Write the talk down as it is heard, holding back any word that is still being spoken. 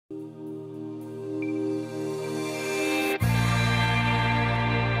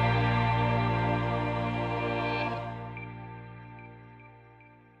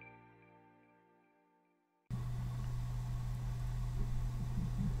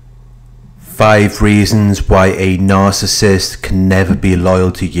5 reasons why a narcissist can never be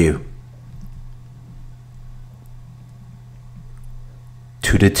loyal to you.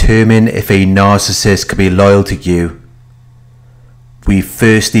 To determine if a narcissist can be loyal to you, we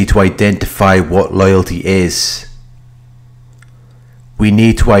first need to identify what loyalty is. We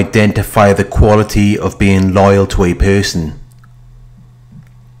need to identify the quality of being loyal to a person.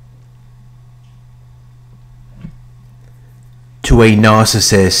 To a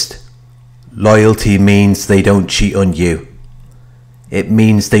narcissist, loyalty means they don't cheat on you. It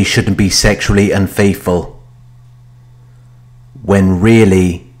means they shouldn't be sexually unfaithful. When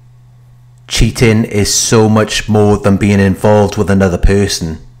really, cheating is so much more than being involved with another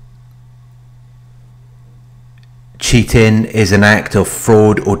person. Cheating is an act of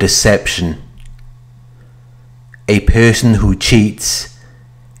fraud or deception. A person who cheats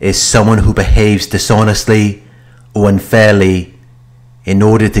is someone who behaves dishonestly or unfairly in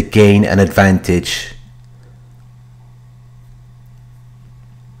order to gain an advantage.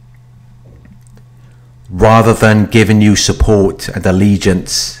 Rather than giving you support and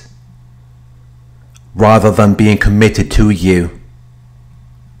allegiance, rather than being committed to you.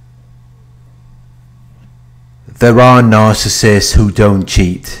 There are narcissists who don't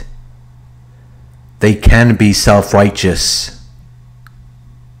cheat. They can be self-righteous.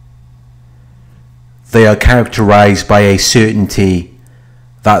 They are characterized by a certainty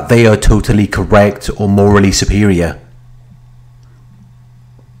that they are totally correct or morally superior.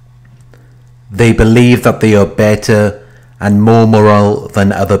 They believe that they are better and more moral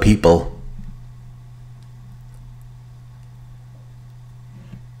than other people.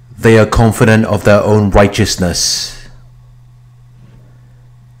 They are confident of their own righteousness.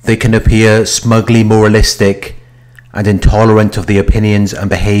 They can appear smugly moralistic and intolerant of the opinions and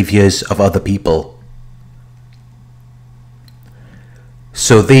behaviors of other people.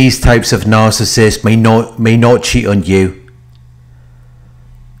 So these types of narcissists may not cheat on you,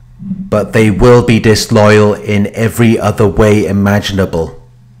 but they will be disloyal in every other way imaginable.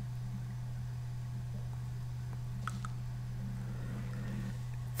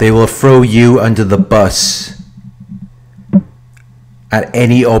 They will throw you under the bus at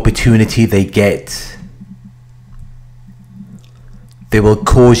any opportunity they get. They will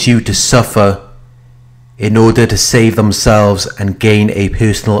cause you to suffer in order to save themselves and gain a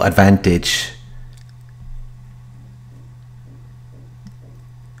personal advantage.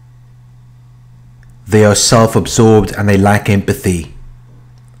 They are self-absorbed and they lack empathy.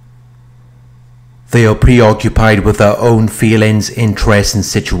 They are preoccupied with their own feelings, interests, and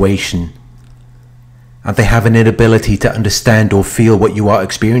situation, and they have an inability to understand or feel what you are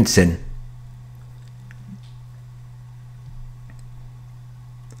experiencing.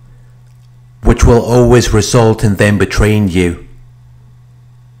 Which will always result in them betraying you.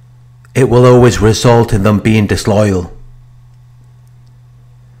 It will always result in them being disloyal.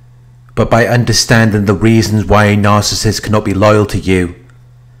 But by understanding the reasons why a narcissist cannot be loyal to you,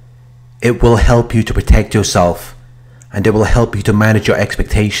 it will help you to protect yourself, and it will help you to manage your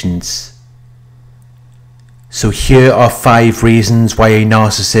expectations. So here are 5 reasons why a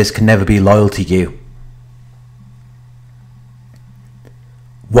narcissist can never be loyal to you.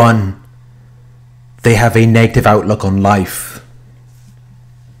 1. They have a negative outlook on life.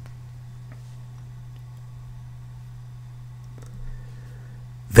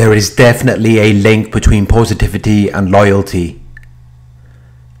 There is definitely a link between positivity and loyalty.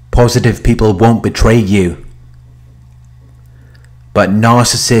 Positive people won't betray you, but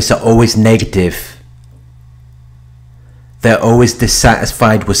narcissists are always negative. They're always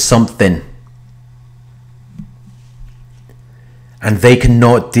dissatisfied with something, and they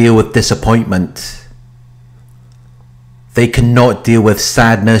cannot deal with disappointment. They cannot deal with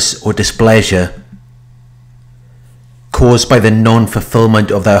sadness or displeasure caused by the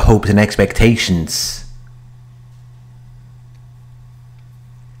non-fulfillment of their hopes and expectations.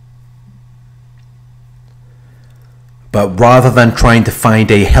 But rather than trying to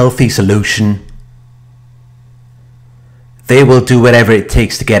find a healthy solution, they will do whatever it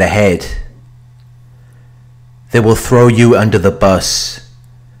takes to get ahead. They will throw you under the bus.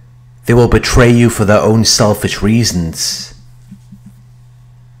 They will betray you for their own selfish reasons.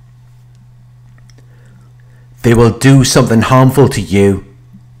 They will do something harmful to you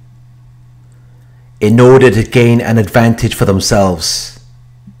in order to gain an advantage for themselves.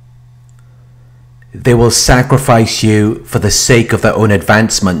 They will sacrifice you for the sake of their own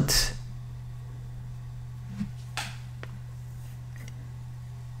advancement.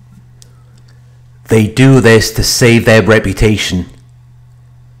 They do this to save their reputation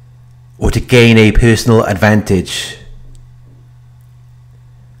or to gain a personal advantage.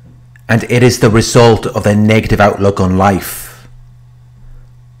 and it is the result of their negative outlook on life.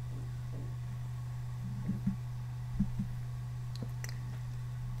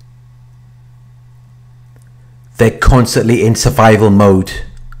 They're constantly in survival mode.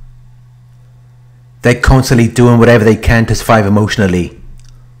 They're constantly doing whatever they can to survive emotionally,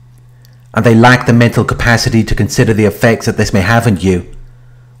 and they lack the mental capacity to consider the effects that this may have on you,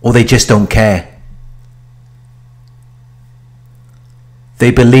 or they just don't care. They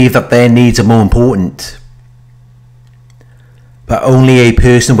believe that their needs are more important. But only a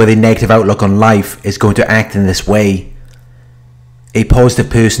person with a negative outlook on life is going to act in this way. A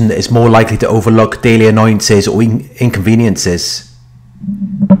positive person is more likely to overlook daily annoyances or inconveniences,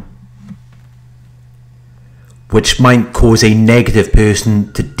 which might cause a negative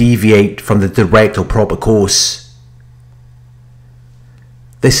person to deviate from the direct or proper course.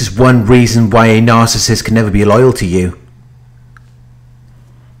 This is one reason why a narcissist can never be loyal to you.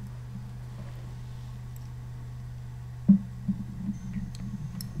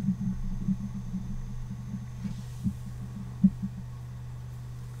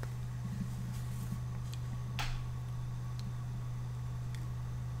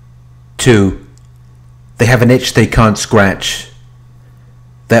 Two, they have an itch they can't scratch.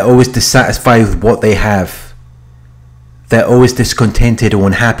 They're always dissatisfied with what they have. They're always discontented or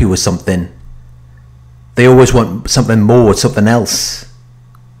unhappy with something. They always want something more, something else.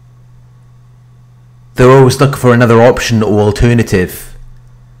 They're always looking for another option or alternative.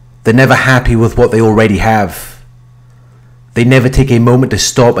 They're never happy with what they already have. They never take a moment to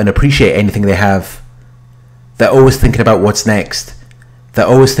stop and appreciate anything they have. They're always thinking about what's next. They're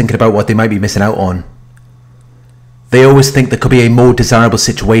always thinking about what they might be missing out on. They always think there could be a more desirable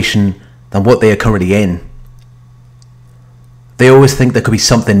situation than what they are currently in. They always think there could be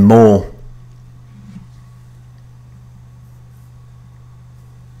something more.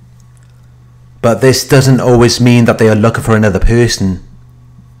 But this doesn't always mean that they are looking for another person.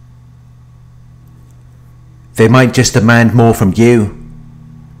 They might just demand more from you.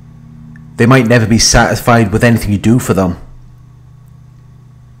 They might never be satisfied with anything you do for them,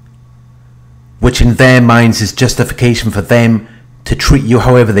 which in their minds is justification for them to treat you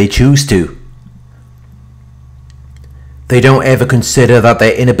however they choose to. They don't ever consider that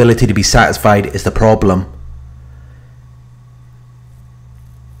their inability to be satisfied is the problem.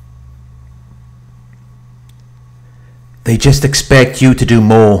 They just expect you to do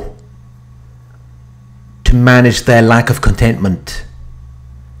more, to manage their lack of contentment.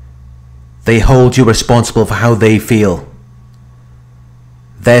 They hold you responsible for how they feel.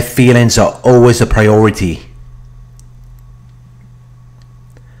 Their feelings are always a priority.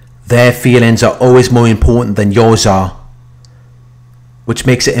 Their feelings are always more important than yours are, which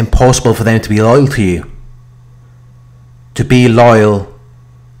makes it impossible for them to be loyal to you. To be loyal,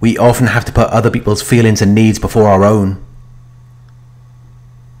 we often have to put other people's feelings and needs before our own.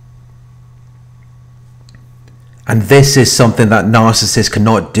 And this is something that narcissists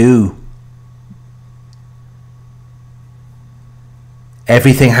cannot do.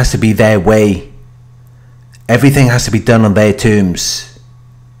 Everything has to be their way. Everything has to be done on their terms.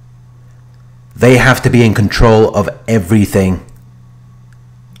 They have to be in control of everything.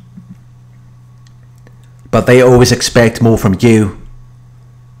 But they always expect more from you.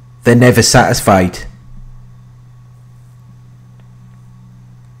 They're never satisfied.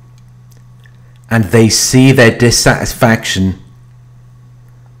 And they see their dissatisfaction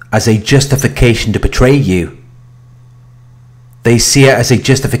as a justification to betray you. They see it as a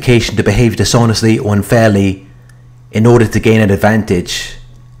justification to behave dishonestly or unfairly in order to gain an advantage.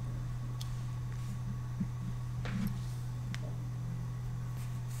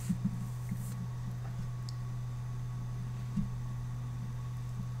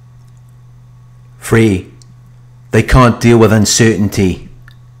 Three, they can't deal with uncertainty.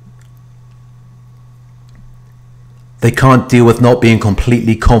 They can't deal with not being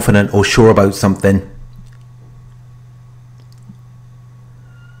completely confident or sure about something.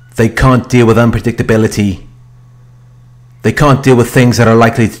 They can't deal with unpredictability. They can't deal with things that are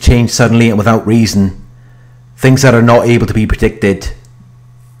likely to change suddenly and without reason. Things that are not able to be predicted.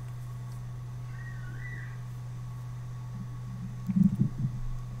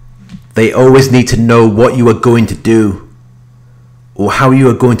 They always need to know what you are going to do or how you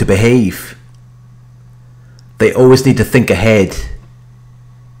are going to behave. They always need to think ahead.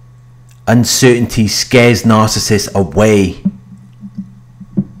 Uncertainty scares narcissists away,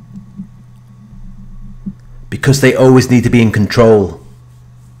 because they always need to be in control.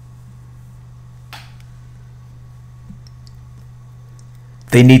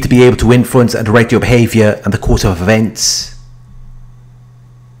 They need to be able to influence and direct your behavior and the course of events.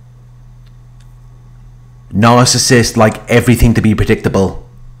 Narcissists like everything to be predictable.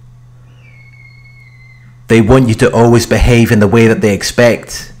 They want you to always behave in the way that they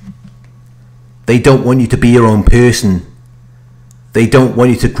expect. They don't want you to be your own person. They don't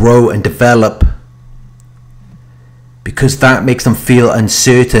want you to grow and develop, because that makes them feel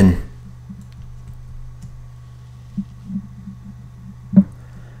uncertain.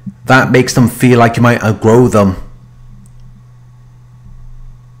 That makes them feel like you might outgrow them.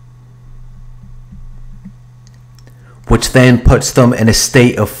 Which then puts them in a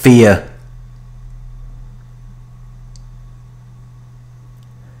state of fear.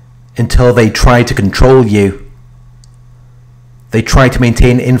 Until they try to control you. They try to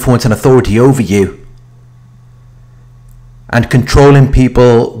maintain influence and authority over you. And controlling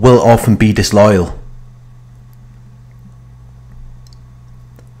people will often be disloyal.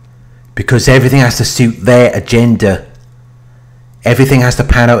 Because everything has to suit their agenda. Everything has to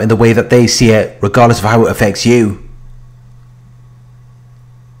pan out in the way that they see it, regardless of how it affects you.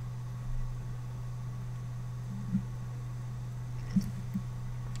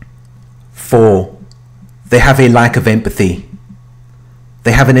 Four, they have a lack of empathy.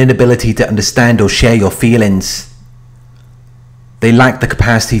 They have an inability to understand or share your feelings. They lack the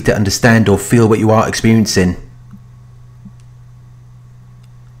capacity to understand or feel what you are experiencing.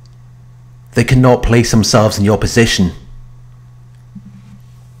 They cannot place themselves in your position.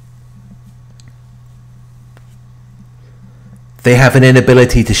 They have an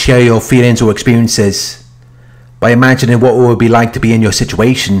inability to share your feelings or experiences by imagining what it would be like to be in your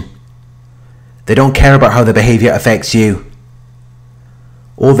situation. They don't care about how their behavior affects you.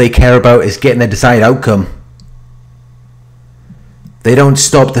 All they care about is getting the desired outcome. They don't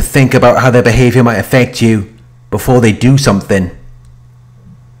stop to think about how their behavior might affect you before they do something.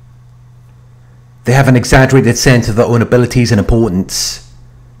 They have an exaggerated sense of their own abilities and importance.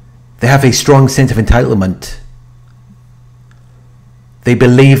 They have a strong sense of entitlement. They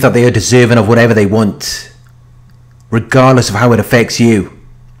believe that they are deserving of whatever they want, regardless of how it affects you.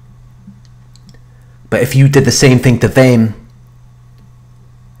 But if you did the same thing to them,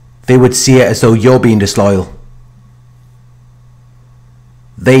 they would see it as though you're being disloyal.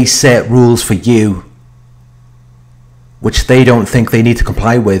 They set rules for you, which they don't think they need to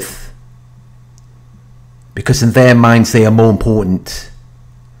comply with, because in their minds they are more important.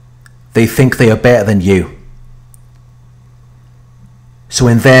 They think they are better than you. So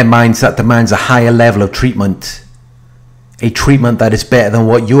in their minds that demands a higher level of treatment, a treatment that is better than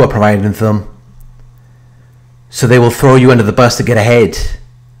what you are providing them. So they will throw you under the bus to get ahead.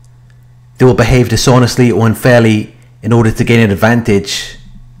 They will behave dishonestly or unfairly in order to gain an advantage.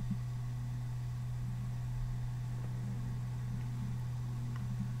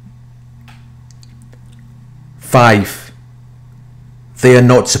 Five, they are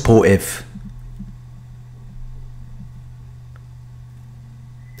not supportive.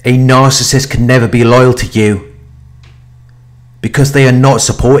 A narcissist can never be loyal to you because they are not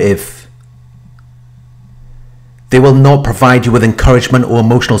supportive. They will not provide you with encouragement or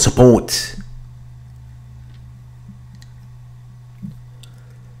emotional support.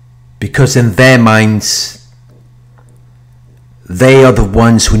 Because in their minds, they are the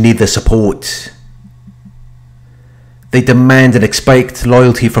ones who need the support. They demand and expect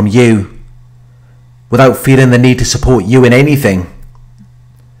loyalty from you without feeling the need to support you in anything,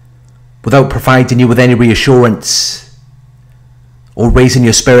 without providing you with any reassurance or raising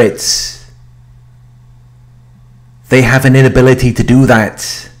your spirits. They have an inability to do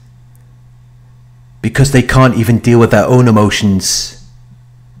that because they can't even deal with their own emotions.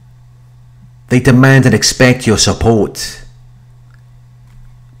 They demand and expect your support,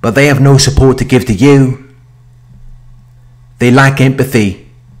 but they have no support to give to you. They lack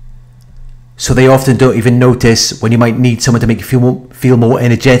empathy, so they often don't even notice when you might need someone to make you feel more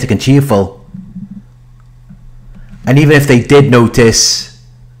energetic and cheerful. And even if they did notice,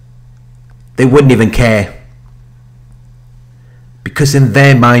 they wouldn't even care. Because in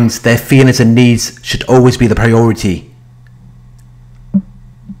their minds, their feelings and needs should always be the priority.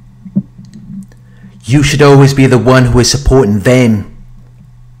 You should always be the one who is supporting them.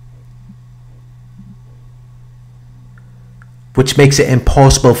 Which makes it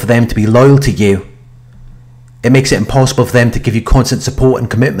impossible for them to be loyal to you. It makes it impossible for them to give you constant support and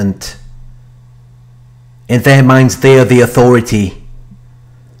commitment. In their minds, they are the authority.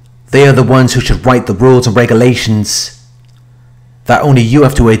 They are the ones who should write the rules and regulations that only you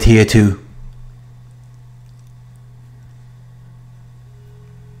have to adhere to.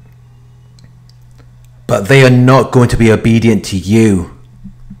 But they are not going to be obedient to you.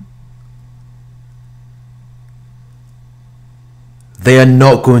 They are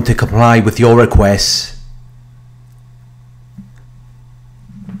not going to comply with your requests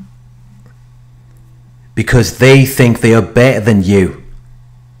because they think they are better than you.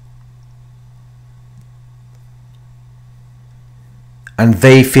 And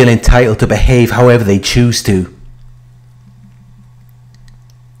they feel entitled to behave however they choose to.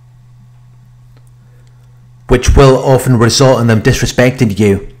 Which will often result in them disrespecting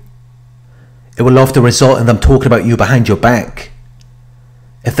you. It will often result in them talking about you behind your back.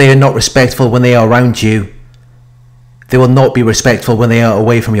 If they are not respectful when they are around you, they will not be respectful when they are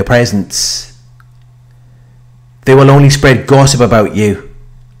away from your presence. They will only spread gossip about you.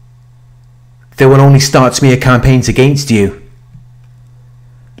 They will only start smear campaigns against you.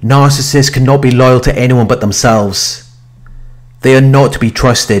 Narcissists cannot be loyal to anyone but themselves. They are not to be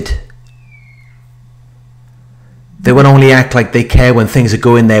trusted. They will only act like they care when things are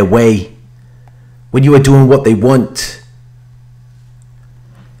going their way, when you are doing what they want.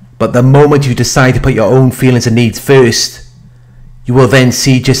 But the moment you decide to put your own feelings and needs first, you will then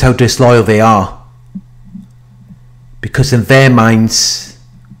see just how disloyal they are. Because in their minds,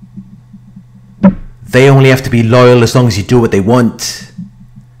 they only have to be loyal as long as you do what they want.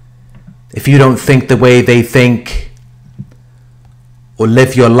 If you don't think the way they think, or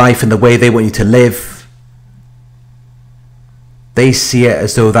live your life in the way they want you to live, they see it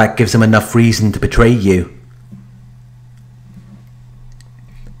as though that gives them enough reason to betray you.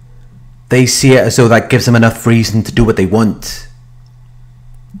 They see it as though that gives them enough reason to do what they want.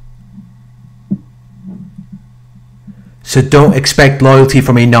 So don't expect loyalty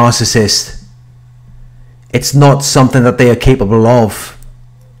from a narcissist. It's not something that they are capable of.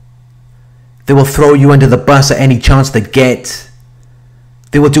 They will throw you under the bus at any chance they get.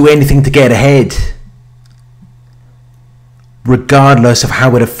 They will do anything to get ahead, regardless of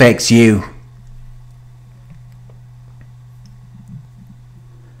how it affects you.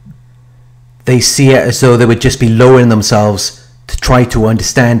 They see it as though they would just be lowering themselves to try to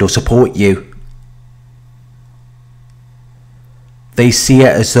understand or support you. They see it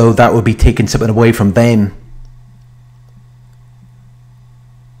as though that would be taking something away from them,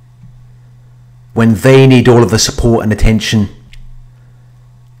 when they need all of the support and attention.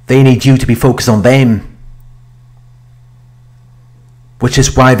 They need you to be focused on them, which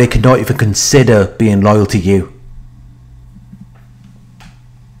is why they cannot even consider being loyal to you.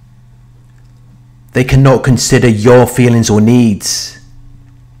 They cannot consider your feelings or needs.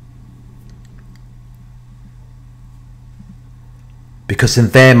 Because in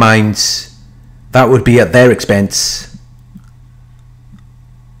their minds, that would be at their expense.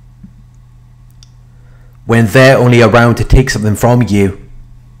 When they're only around to take something from you.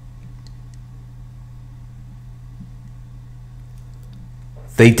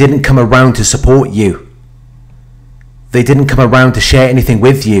 They didn't come around to support you. They didn't come around to share anything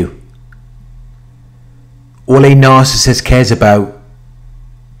with you. All a narcissist cares about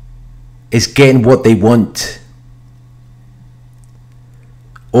is getting what they want.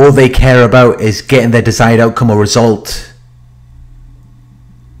 All they care about is getting their desired outcome or result.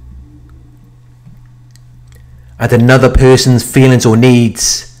 And another person's feelings or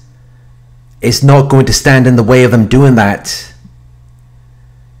needs is not going to stand in the way of them doing that.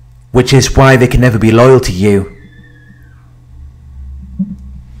 Which is why they can never be loyal to you.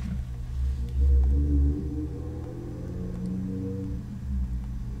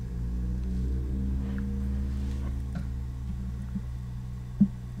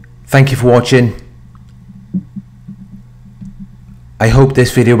 Thank you for watching. I hope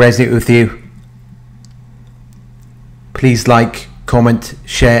this video resonated with you. Please like, comment,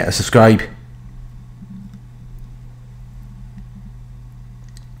 share and subscribe.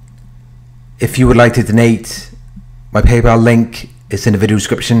 If you would like to donate, my PayPal link is in the video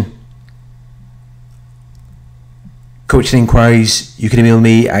description. Coaching inquiries, you can email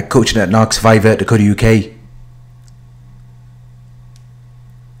me at coaching@narcsurvivor.co.uk.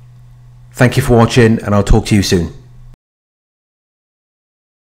 Thank you for watching, and I'll talk to you soon.